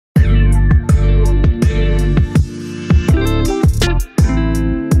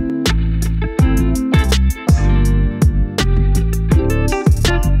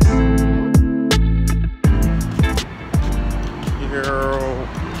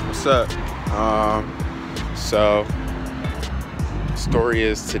what's up? So story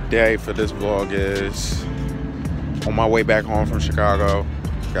is today for this vlog is on my way back home from Chicago.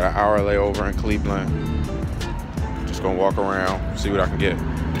 Got an hour layover in Cleveland. Just gonna walk around, see what I can get.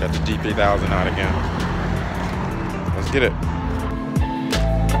 Got the D3000 out again. Let's get it.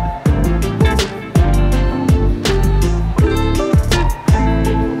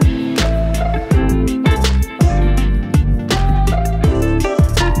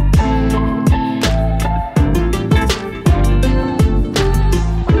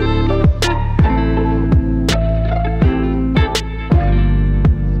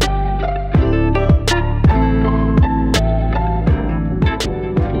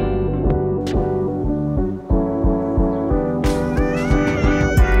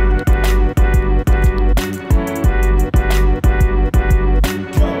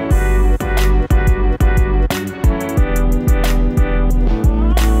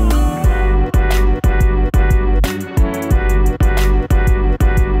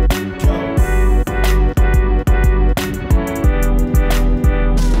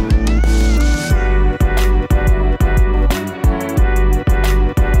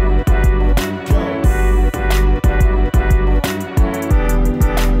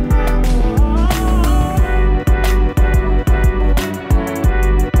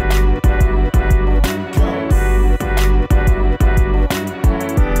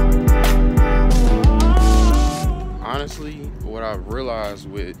 Honestly, what I've realized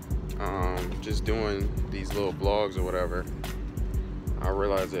with just doing these little vlogs or whatever, I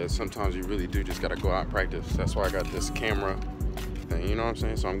realized that sometimes you really do just gotta go out and practice. That's why I got this camera thing, you know what I'm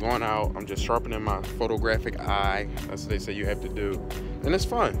saying? So I'm going out, I'm just sharpening my photographic eye. That's what they say you have to do. And it's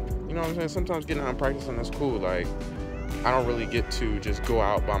fun, you know what I'm saying? Sometimes getting out and practicing, that's cool. Like, I don't really get to just go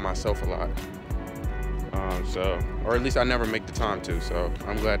out by myself a lot. Or at least I never make the time to, so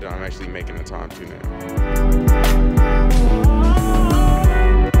I'm glad that I'm actually making the time to now.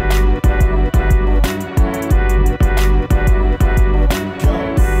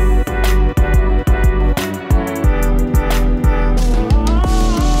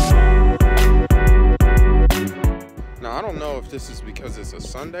 I don't know if this is because it's a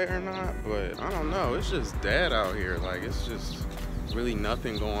Sunday or not, but I don't know. It's just dead out here. Like, it's just really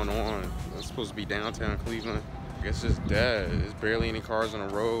nothing going on. It's supposed to be downtown Cleveland. It's just dead. There's barely any cars on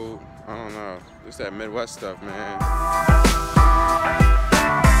the road. I don't know. It's that Midwest stuff, man.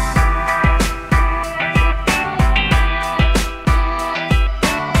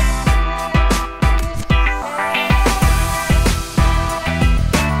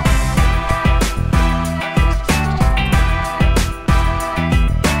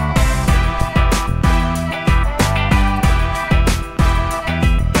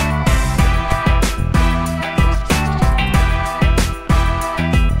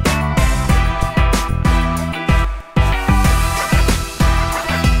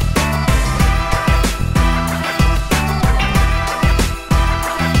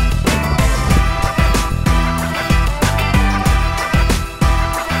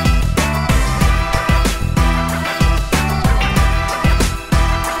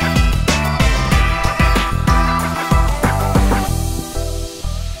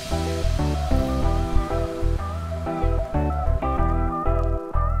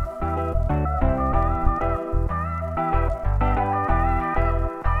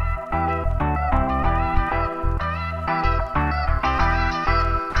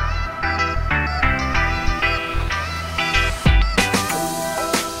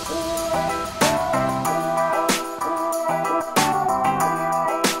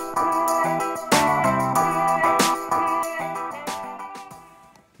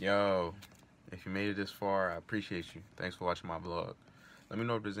 Yo, if you made it this far, I appreciate you. Thanks for watching my vlog. Let me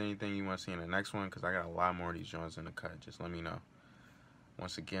know if there's anything you want to see in the next one, because I got a lot more of these joints in the cut. Just let me know.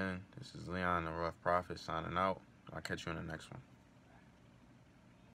 Once again, this is Leon, the Rough Prophet, signing out. I'll catch you in the next one.